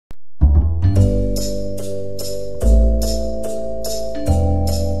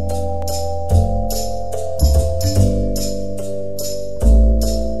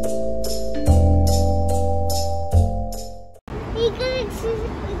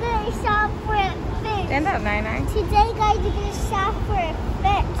Stand up, Nine. Today, guys, we're gonna shop for a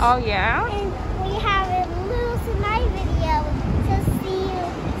fish. Oh yeah. And we have a little tonight video. So see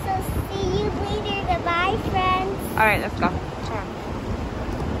you later. Goodbye, friends. All right, let's go. Come on.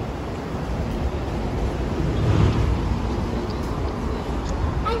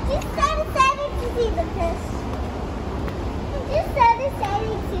 I'm just so excited to see the fish. I'm just so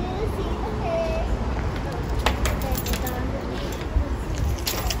excited to see the fish.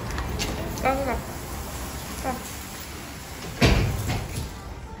 Go. Go.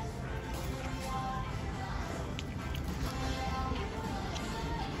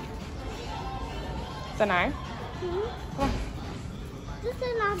 Zanih. Come on. This is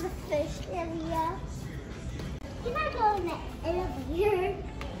not the fish area. Can I go in the elevator?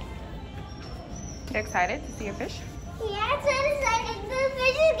 You excited to see a fish? Yeah, I'm so excited. The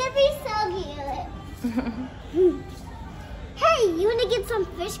fish is gonna be so cute. Hey, you wanna get some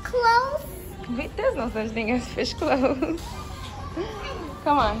fish clothes? Wait, there's no such thing as fish clothes.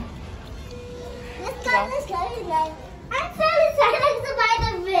 Come on. Let's go. I'm so excited to buy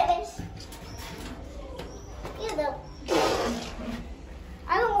the fish. You know, I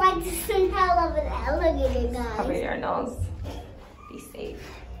don't like the smell of an alligator, guys. Cover your nose. Be safe.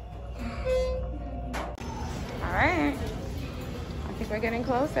 All right. I think we're getting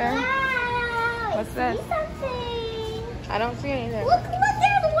closer. Wow. What's this? See something. I don't see anything. Look,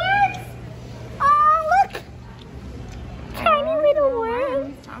 there's worms. Oh, look. Tiny little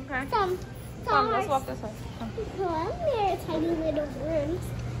worms. Okay. Some Come, let's walk this way. Come. There are tiny little worms.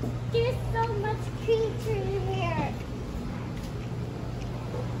 There's so much creature in here.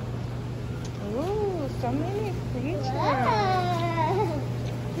 Ooh, so many creatures. Wow.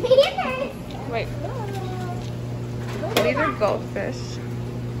 Wait, these are goldfish.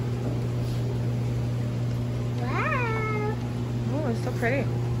 Wow. Oh, it's so pretty.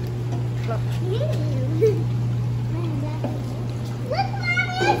 Look. Look,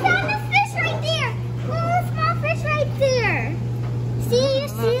 Mommy, I found a fish right there. Little small fish right there. See, you A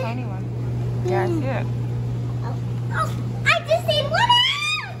see little it? tiny one. Yeah, I see it. Oh, I just seen one.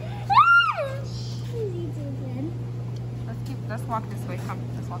 Let's walk this way. Come,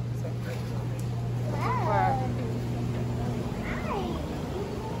 let's walk this way. Wow.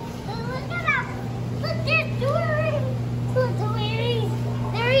 Look at that. Look, there's dories. Look, dories.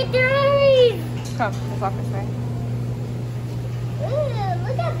 There are dories. Come, let's walk this way. Ooh,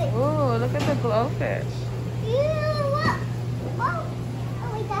 look at this. Ooh, look at the glowfish. Ew, look. Oh,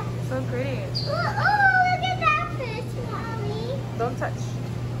 wait, that's... So pretty. Oh, look at that fish, Mommy. Don't touch.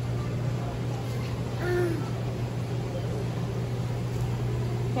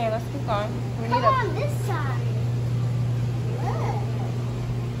 Okay, let's keep going. We Come need on this side. Look.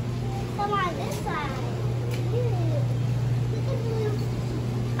 Come on this side. Ew. Look at you.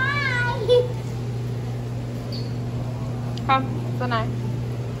 Hi. Come, Zanih.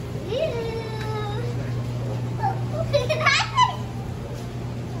 Ew. Oh, look at that fish.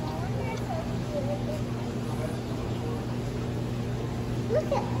 Look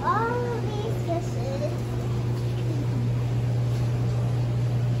at all of these fishes.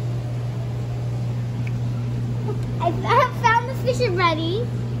 I found the fish already.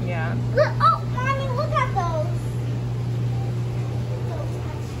 Yeah. Look, oh, Mommy, look at those. Don't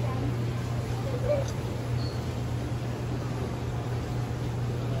touch them.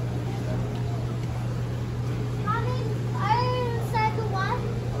 Mommy, are you inside the one?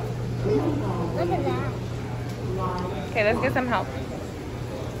 Look at that. Okay, let's get some help.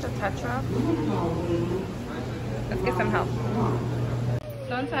 The tetra. Let's get some help.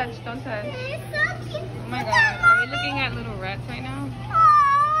 Don't touch, don't touch. They're so cute. Oh my god, are we looking at little rats right now?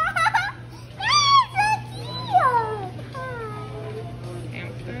 They're so cute.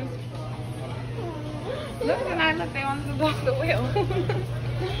 Hamsters. Look, Zanih, look, they want to go off the wheel.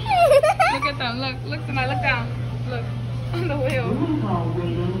 Look at them, look, Zanih, look down. Look, on the wheel.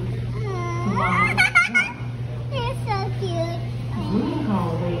 They're so cute.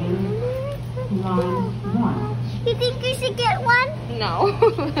 You think you should get one? No.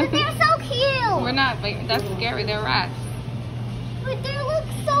 They're so cute. We're not, but that's scary, they're rats. But they look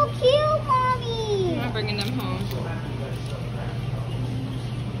so cute, Mommy. I'm not bringing them home.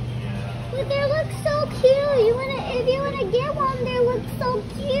 But they look so cute. If you wanna get one, they look so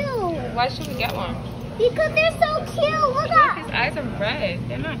cute. Why should we get one? Because they're so cute. Look Look, at. his eyes are red.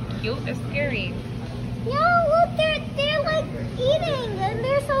 They're not cute, they're scary. No, look, they're like eating, and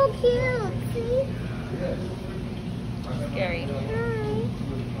they're so cute. See? Scary. Hi.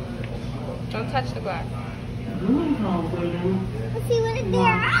 Don't touch the glass. Let's see what is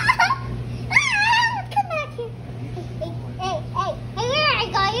there. Come back here. Hey, where I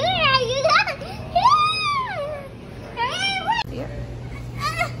go? You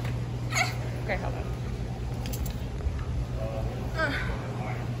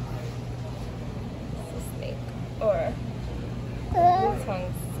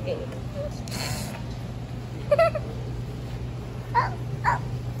big.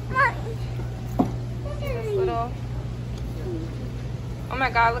 This little. Oh my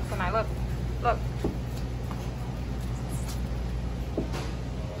God! Look, Zanih, look, look.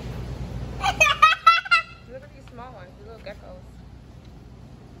 Look at these small ones, these little geckos.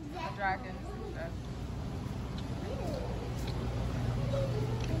 The dragons and stuff.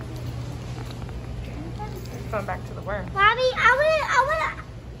 Going back to the worm. Mommy, I wanna.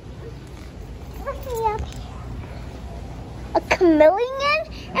 What's up here? A chameleon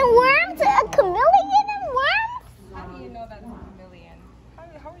and worms? A chameleon and worms? How do you know that's a chameleon?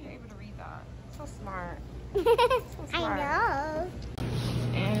 How are you able to read that? So smart. I know.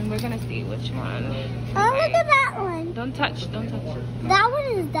 And we're gonna see which one. Oh, look at that one. Don't touch, don't touch. That one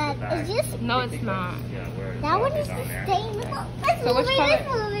is that. Is this? No, it's not. That one is the same. So which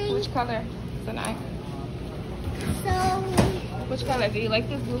color? Which color? Zanih? So. Which color? Do you like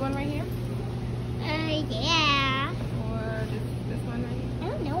this blue one right here? Yeah. Or this one right here? I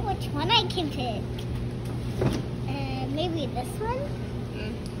don't know which one I can pick. Maybe this one?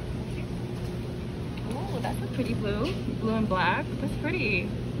 Oh, that's a pretty blue. Blue and black. That's pretty.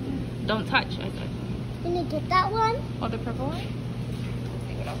 Don't touch, I said. Can you get that one? Oh, the purple one? Let's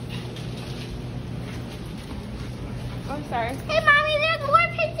see what else. Oh, I'm sorry. Hey, Mommy, there's more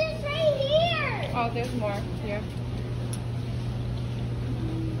pictures right here. Oh, there's more here.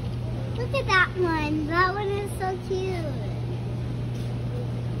 Look at that one. That one is so cute.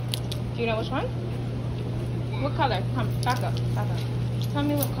 Do you know which one? What color? Come, back up, back up. Tell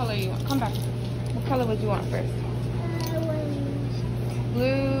me what color you want. Come back. What color would you want first?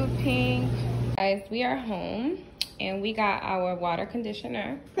 Blue, pink. Guys, we are home and we got our water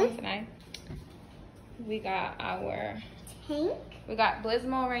conditioner. Tonight. We got our Pink? We got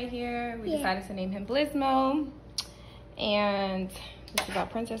Blizmo right here. We decided to name him Blizmo. And this is our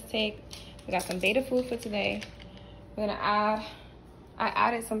princess take. We got some beta food for today. We're gonna add, I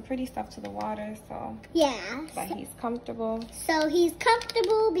added some pretty stuff to the water, so yeah, that he's comfortable. So he's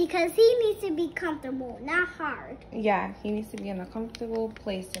comfortable because he needs to be comfortable, not hard. Yeah, he needs to be in a comfortable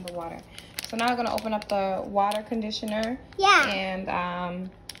place in the water. So now I'm gonna open up the water conditioner. Yeah. And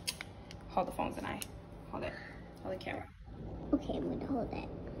hold the phone, Zanih. Hold it. Hold the camera. Okay, I'm gonna hold it.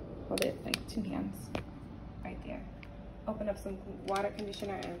 Hold it like 2 hands. Right there. Open up some water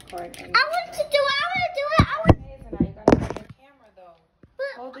conditioner and pour it in. I want to do it. I want to do it. I want. Hey, Zanih, you gotta hold the camera though.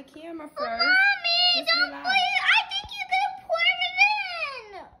 Hold the camera first. Mommy, Just don't relax. put it. I think you're gonna pour it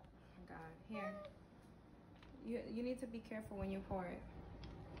in. Oh God, here. You need to be careful when you pour it.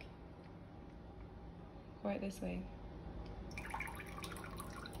 Pour it this way.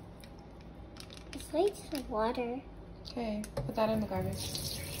 It's way to water. Okay, put that in the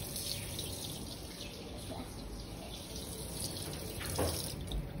garbage.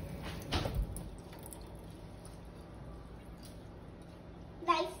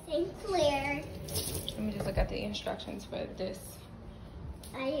 Nice and clear. Let me just look at the instructions for this.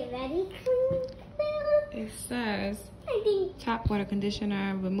 Are you ready? It says I think. tap water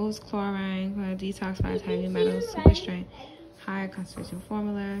conditioner removes chlorine, detoxifies heavy metals, super strength, higher concentration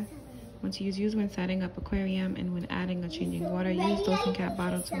formula. Once use when setting up aquarium and when adding or changing water. Use dosing cap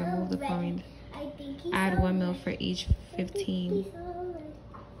bottle to remove the chlorine. Add 1 ml for each 15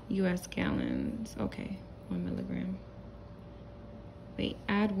 US gallons. Okay, 1 milligram. Wait,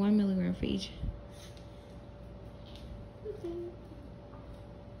 add 1 milligram for each.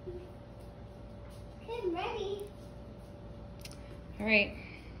 I'm ready. All right.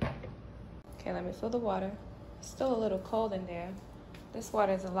 Okay, let me fill the water. It's still a little cold in there. This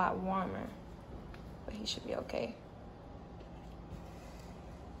water is a lot warmer, but he should be okay.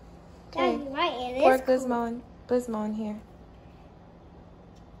 Okay, That's right. It pour is Blizmo in here.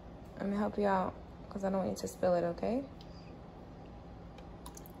 I'm gonna help you out because I don't want you to spill it, okay?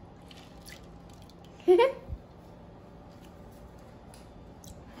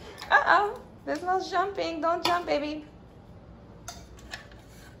 Uh-oh, Blizmo's jumping. Don't jump, baby.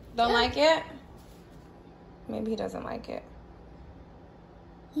 Don't like it? Maybe he doesn't like it.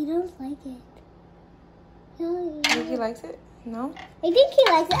 He doesn't like it. No, Think he likes it? No? I think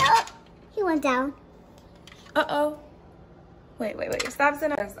he likes it. Oh, he went down. Uh-oh. Wait. Stop,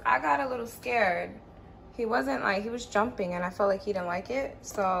 Zanih. I got a little scared. He wasn't like, he was jumping and I felt like he didn't like it.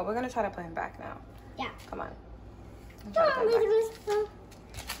 So we're gonna try to put him back now. Yeah. Come on. Try to put him back.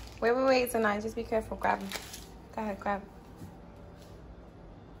 Wait, Zanih. Just be careful. Grab him. Go ahead, grab him.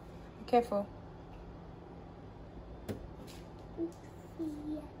 Be careful.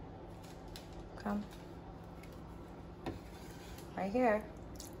 Come. Right here.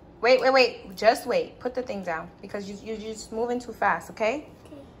 Wait. Just wait. Put the thing down because you're just moving too fast, okay?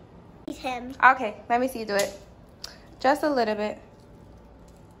 Okay. him. Okay, let me see you do it. Just a little bit.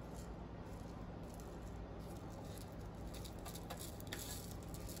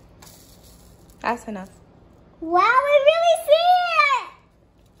 That's enough. Wow, I really see it!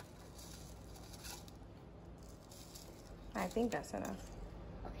 I think that's enough.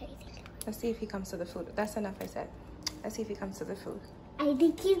 Okay, Let's see if he comes to the food. That's enough, I said. Let's see if he comes to the food. I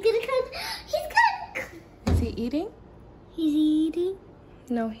think he's gonna come. He's gonna. Is he eating? He's eating.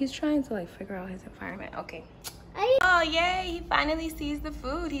 No, he's trying to like figure out his environment. Okay. I Oh, yay. He finally sees the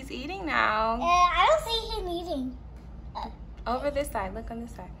food. He's eating now. I don't see him eating. Over this side. Look on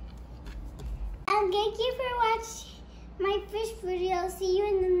this side. Thank you for watching my fish video. See you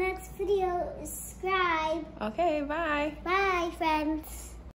in the next video. Subscribe. Okay, bye. Bye, friends.